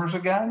customers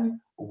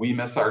again. We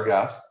miss our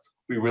guests.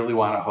 We really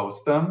want to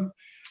host them.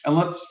 And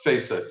let's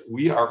face it,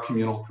 we are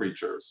communal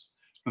creatures.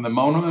 From the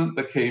moment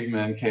the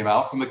cavemen came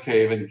out from the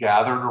cave and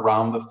gathered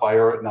around the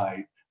fire at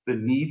night, the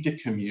need to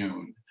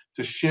commune,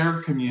 to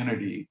share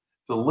community,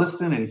 to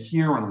listen and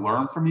hear and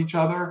learn from each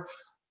other,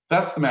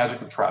 that's the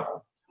magic of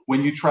travel.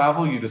 When you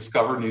travel, you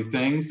discover new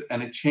things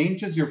and it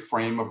changes your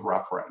frame of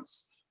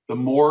reference. The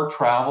more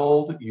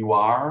traveled you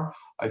are,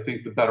 I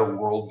think the better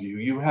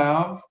worldview you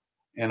have.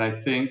 And I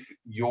think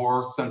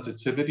your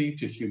sensitivity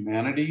to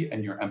humanity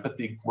and your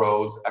empathy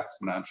grows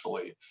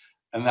exponentially.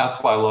 And that's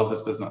why I love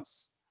this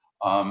business.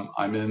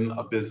 I'm in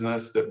a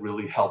business that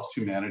really helps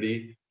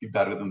humanity be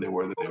better than they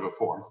were the day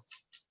before.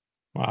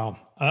 Wow,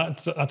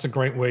 that's a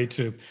great way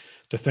to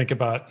think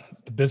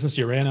about the business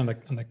you're in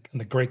and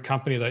the great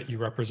company that you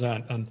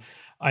represent. And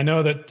I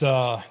know that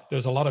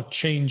there's a lot of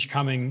change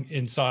coming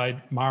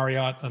inside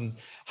Marriott and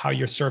how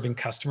you're serving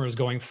customers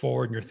going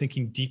forward, and you're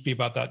thinking deeply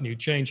about that new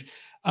change.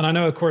 And I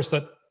know, of course,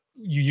 that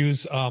you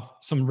use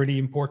some really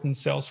important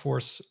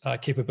Salesforce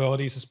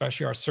capabilities,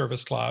 especially our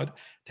Service Cloud,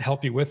 to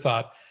help you with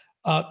that.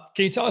 Can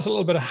you tell us a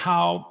little bit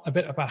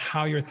about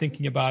how you're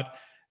thinking about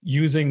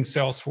using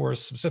Salesforce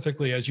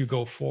specifically as you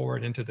go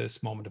forward into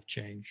this moment of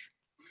change?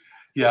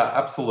 Yeah,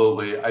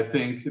 absolutely. I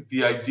think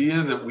the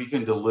idea that we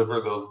can deliver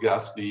those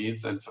guest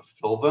needs and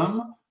fulfill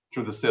them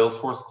through the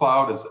Salesforce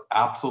Cloud is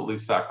absolutely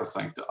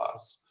sacrosanct to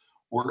us.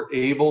 We're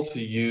able to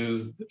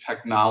use the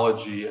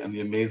technology and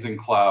the amazing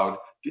cloud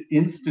to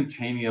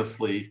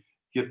instantaneously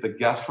get the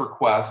guest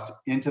request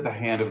into the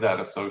hand of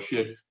that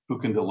associate who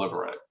can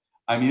deliver it.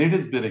 I mean, it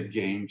has been a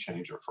game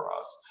changer for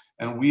us.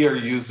 And we are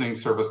using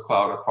Service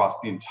Cloud across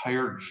the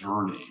entire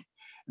journey.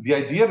 The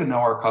idea to know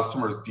our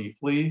customers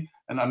deeply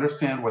and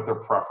understand what their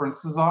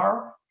preferences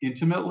are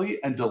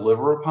intimately and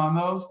deliver upon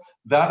those,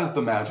 that is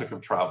the magic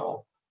of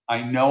travel.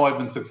 I know I've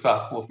been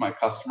successful with my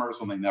customers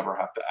when they never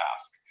have to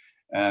ask.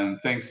 And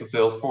thanks to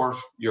Salesforce,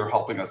 you're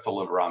helping us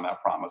deliver on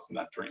that promise and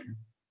that dream.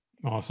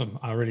 Awesome.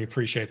 I really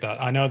appreciate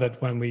that. I know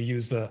that when we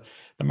use the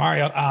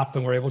Marriott app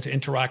and we're able to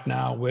interact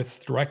now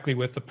directly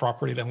with the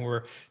property that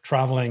we're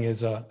traveling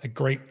is a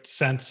great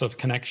sense of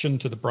connection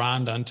to the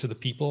brand and to the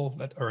people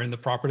that are in the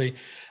property.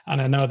 And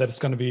I know that it's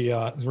going to be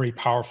it's really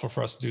powerful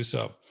for us to do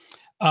so.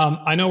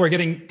 I know we're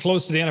getting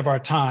close to the end of our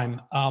time.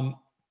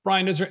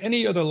 Brian, is there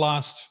any other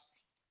last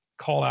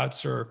call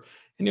outs or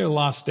any other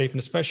last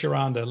statement, especially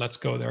around the Let's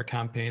Go There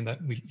campaign that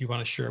you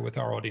want to share with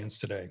our audience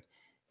today?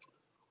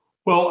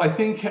 Well, I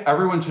think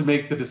everyone should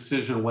make the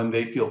decision when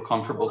they feel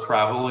comfortable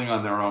traveling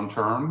on their own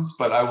terms.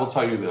 But I will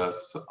tell you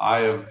this, I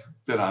have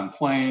been on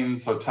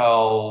planes,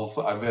 hotels,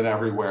 I've been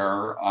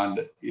everywhere, and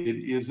it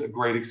is a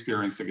great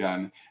experience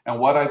again. And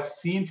what I've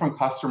seen from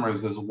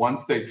customers is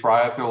once they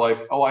try it, they're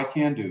like, oh, I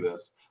can do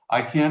this.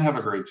 I can have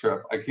a great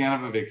trip. I can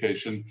have a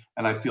vacation,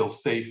 and I feel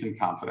safe and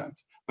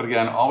confident. But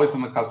again, always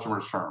on the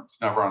customer's terms,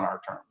 never on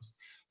our terms.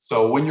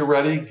 So when you're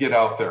ready, get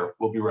out there.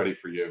 We'll be ready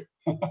for you.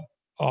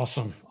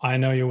 Awesome. I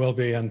know you will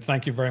be. And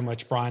thank you very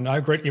much, Brian. I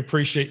greatly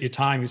appreciate your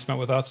time you spent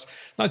with us,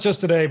 not just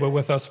today, but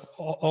with us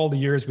all the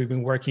years we've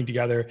been working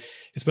together.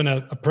 It's been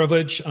a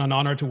privilege and an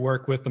honor to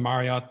work with the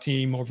Marriott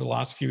team over the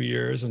last few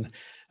years and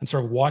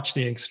sort of watch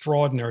the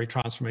extraordinary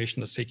transformation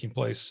that's taking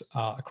place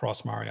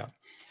across Marriott.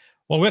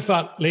 Well, with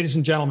that, ladies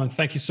and gentlemen,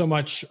 thank you so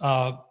much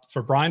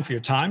for Brian, for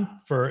your time,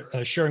 for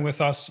sharing with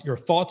us your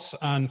thoughts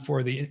and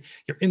for your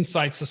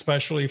insights,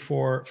 especially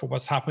for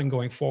what's happening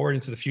going forward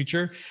into the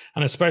future,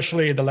 and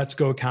especially the Let's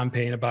Go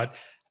campaign about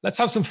let's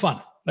have some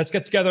fun. Let's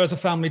get together as a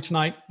family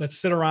tonight. Let's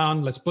sit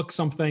around. Let's book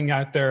something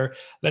out there.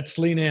 Let's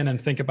lean in and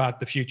think about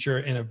the future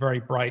in a very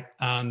bright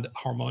and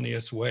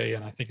harmonious way.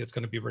 And I think it's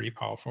going to be really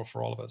powerful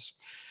for all of us.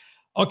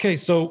 Okay,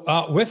 so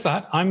with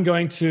that, I'm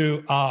going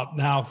to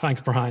now,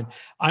 thanks, Brian.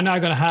 I'm now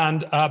going to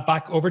hand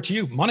back over to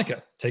you.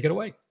 Monica, take it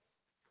away.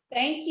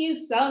 Thank you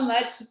so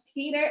much,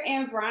 Peter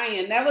and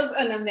Brian. That was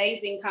an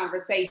amazing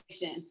conversation.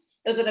 It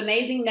was an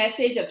amazing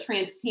message of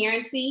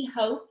transparency,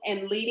 hope,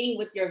 and leading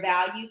with your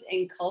values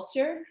and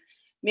culture.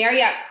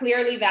 Marriott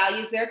clearly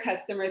values their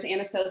customers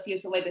and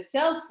associates the way that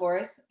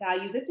Salesforce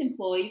values its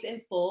employees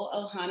and full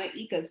Ohana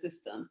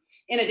ecosystem,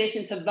 in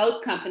addition to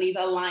both companies'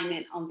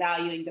 alignment on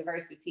valuing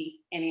diversity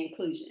and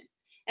inclusion.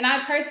 And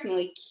I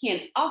personally can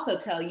also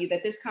tell you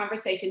that this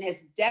conversation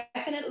has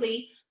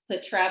definitely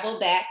put travel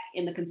back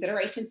in the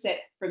consideration set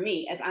for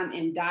me, as I'm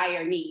in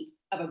dire need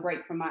of a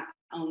break from my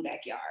own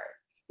backyard.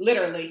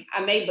 Literally,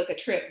 I may book a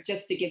trip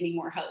just to give me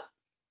more hope.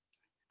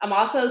 I'm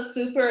also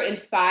super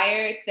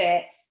inspired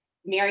that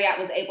Marriott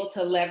was able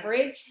to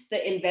leverage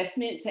the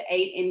investment to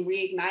aid in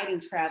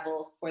reigniting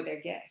travel for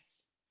their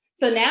guests.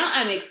 So now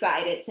I'm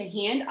excited to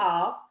hand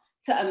off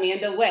to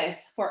Amanda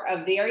West for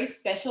a very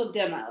special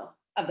demo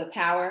of the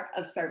power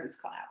of Service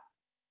Cloud.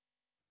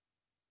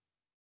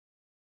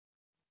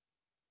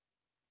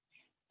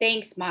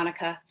 Thanks,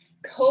 Monica.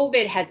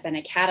 COVID has been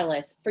a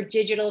catalyst for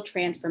digital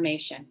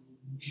transformation.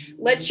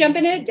 Let's jump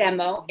into a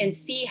demo and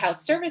see how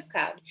Service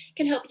Cloud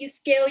can help you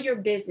scale your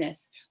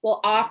business while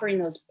offering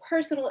those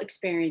personal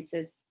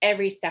experiences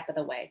every step of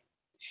the way.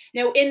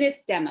 Now, in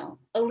this demo,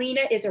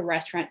 Alina is a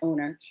restaurant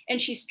owner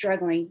and she's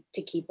struggling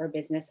to keep her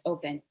business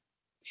open.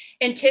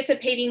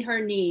 Anticipating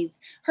her needs,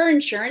 her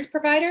insurance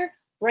provider,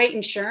 Bright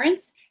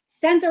Insurance,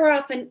 sends her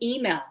off an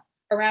email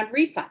around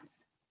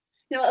refunds.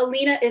 Now,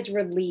 Alina is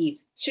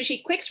relieved, so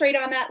she clicks right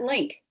on that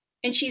link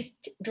and she's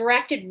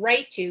directed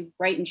right to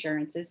Bright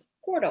Insurance's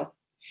portal.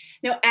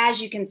 Now,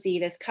 as you can see,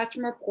 this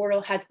customer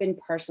portal has been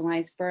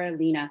personalized for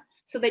Alina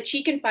so that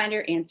she can find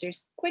her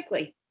answers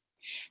quickly.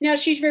 Now,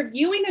 she's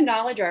reviewing the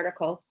knowledge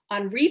article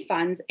on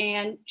refunds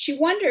and she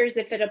wonders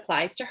if it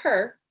applies to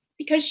her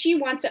because she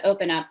wants to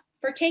open up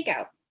for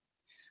takeout.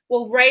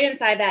 Well, right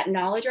inside that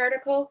knowledge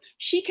article,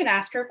 she can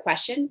ask her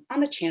question on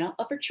the channel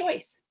of her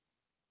choice.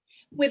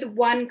 With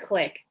one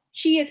click,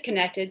 she is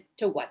connected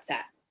to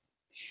WhatsApp.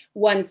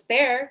 Once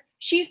there,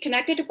 she's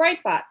connected to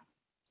Brightbot.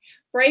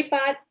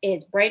 Brightbot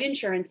is Bright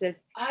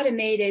Insurance's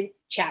automated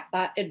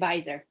chatbot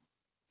advisor.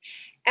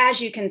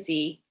 As you can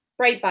see,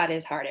 Brightbot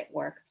is hard at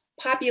work,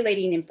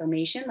 populating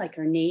information like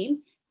her name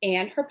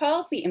and her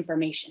policy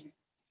information.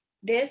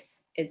 This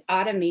is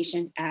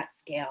automation at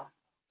scale.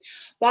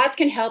 Bots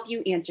can help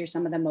you answer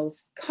some of the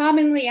most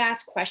commonly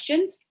asked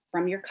questions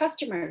from your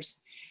customers.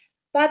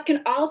 Bots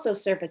can also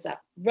surface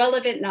up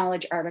relevant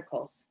knowledge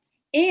articles.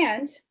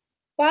 And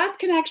bots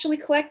can actually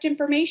collect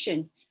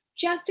information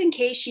just in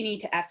case you need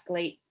to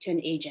escalate to an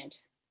agent.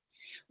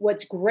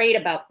 What's great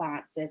about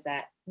bots is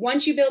that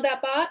once you build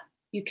that bot,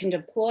 you can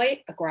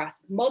deploy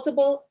across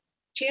multiple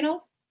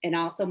channels and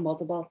also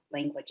multiple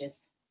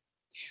languages.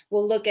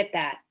 Well, look at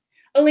that.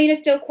 Alina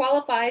still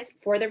qualifies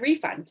for the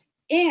refund,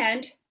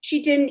 and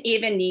she didn't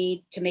even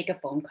need to make a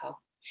phone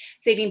call,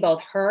 saving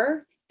both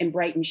her and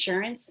Bright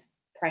Insurance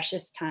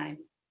precious time.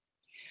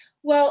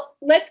 Well,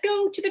 let's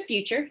go to the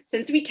future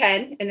since we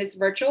can in this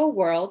virtual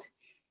world.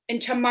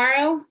 And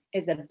tomorrow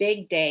is a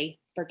big day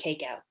for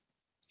takeout.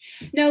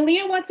 Now,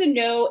 Alina wants to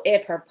know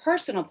if her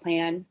personal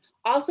plan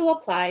also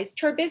applies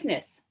to her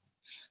business.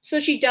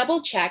 So she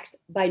double checks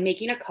by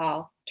making a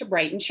call to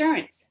Bright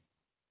Insurance.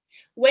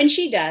 When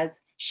she does,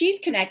 she's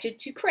connected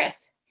to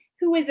Chris,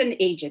 who is an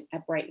agent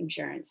at Bright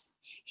Insurance.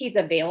 He's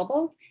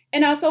available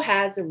and also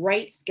has the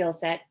right skill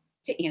set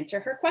to answer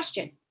her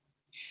question.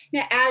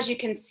 Now, as you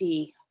can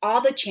see,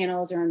 all the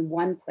channels are in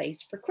one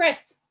place for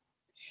Chris.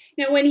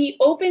 Now, when he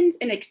opens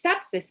and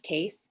accepts this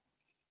case,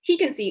 he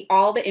can see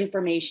all the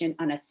information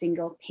on a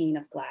single pane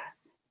of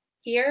glass.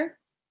 Here,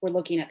 we're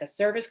looking at the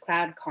Service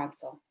Cloud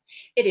console.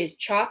 It is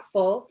chock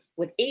full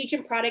with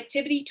agent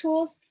productivity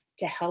tools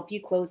to help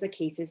you close the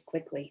cases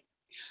quickly.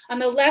 On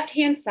the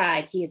left-hand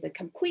side, he has a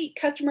complete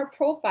customer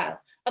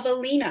profile of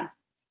Alina,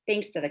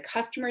 thanks to the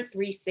Customer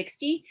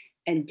 360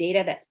 and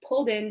data that's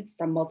pulled in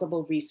from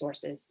multiple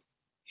resources.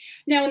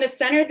 Now, in the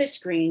center of the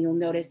screen, you'll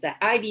notice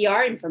that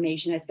IVR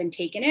information has been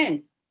taken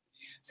in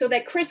so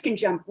that Chris can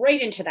jump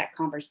right into that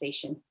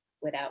conversation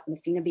without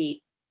missing a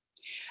beat.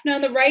 Now,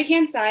 on the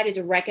right-hand side is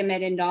a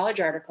recommended knowledge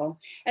article,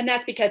 and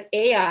that's because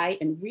AI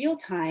in real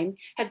time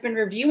has been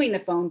reviewing the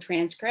phone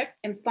transcript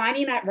and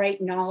finding that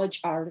right knowledge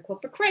article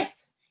for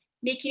Chris,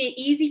 making it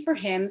easy for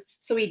him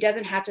so he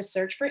doesn't have to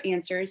search for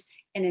answers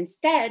and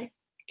instead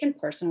can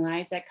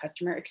personalize that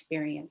customer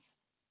experience.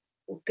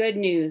 Well, good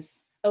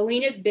news.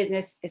 Alina's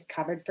business is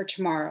covered for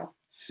tomorrow,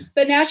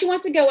 but now she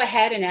wants to go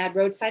ahead and add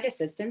roadside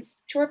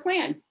assistance to her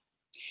plan.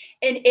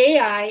 And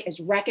AI is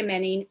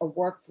recommending a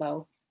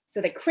workflow so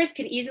that Chris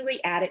can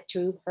easily add it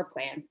to her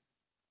plan.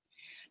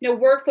 Now,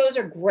 workflows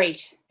are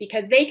great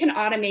because they can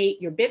automate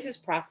your business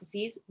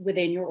processes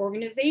within your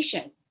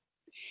organization.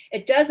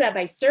 It does that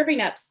by serving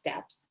up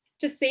steps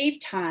to save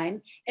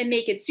time and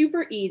make it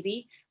super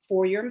easy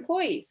for your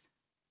employees.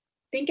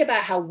 Think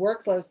about how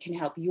workflows can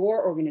help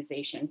your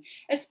organization,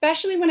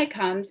 especially when it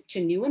comes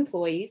to new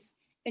employees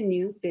and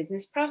new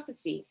business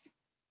processes.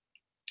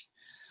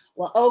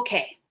 Well,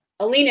 okay,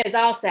 Alina is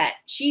all set.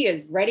 She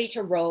is ready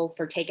to roll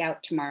for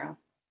takeout tomorrow.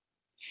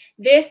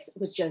 This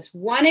was just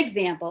one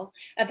example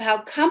of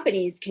how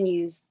companies can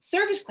use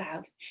Service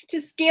Cloud to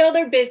scale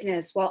their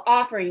business while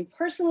offering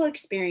personal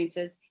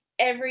experiences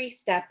every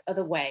step of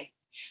the way.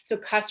 So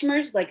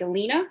customers like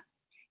Alina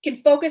can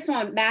focus on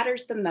what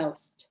matters the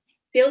most,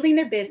 building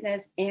their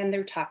business and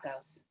their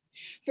tacos.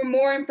 For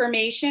more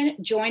information,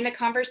 join the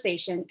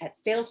conversation at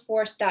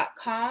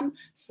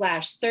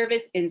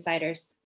salesforce.com/service insiders.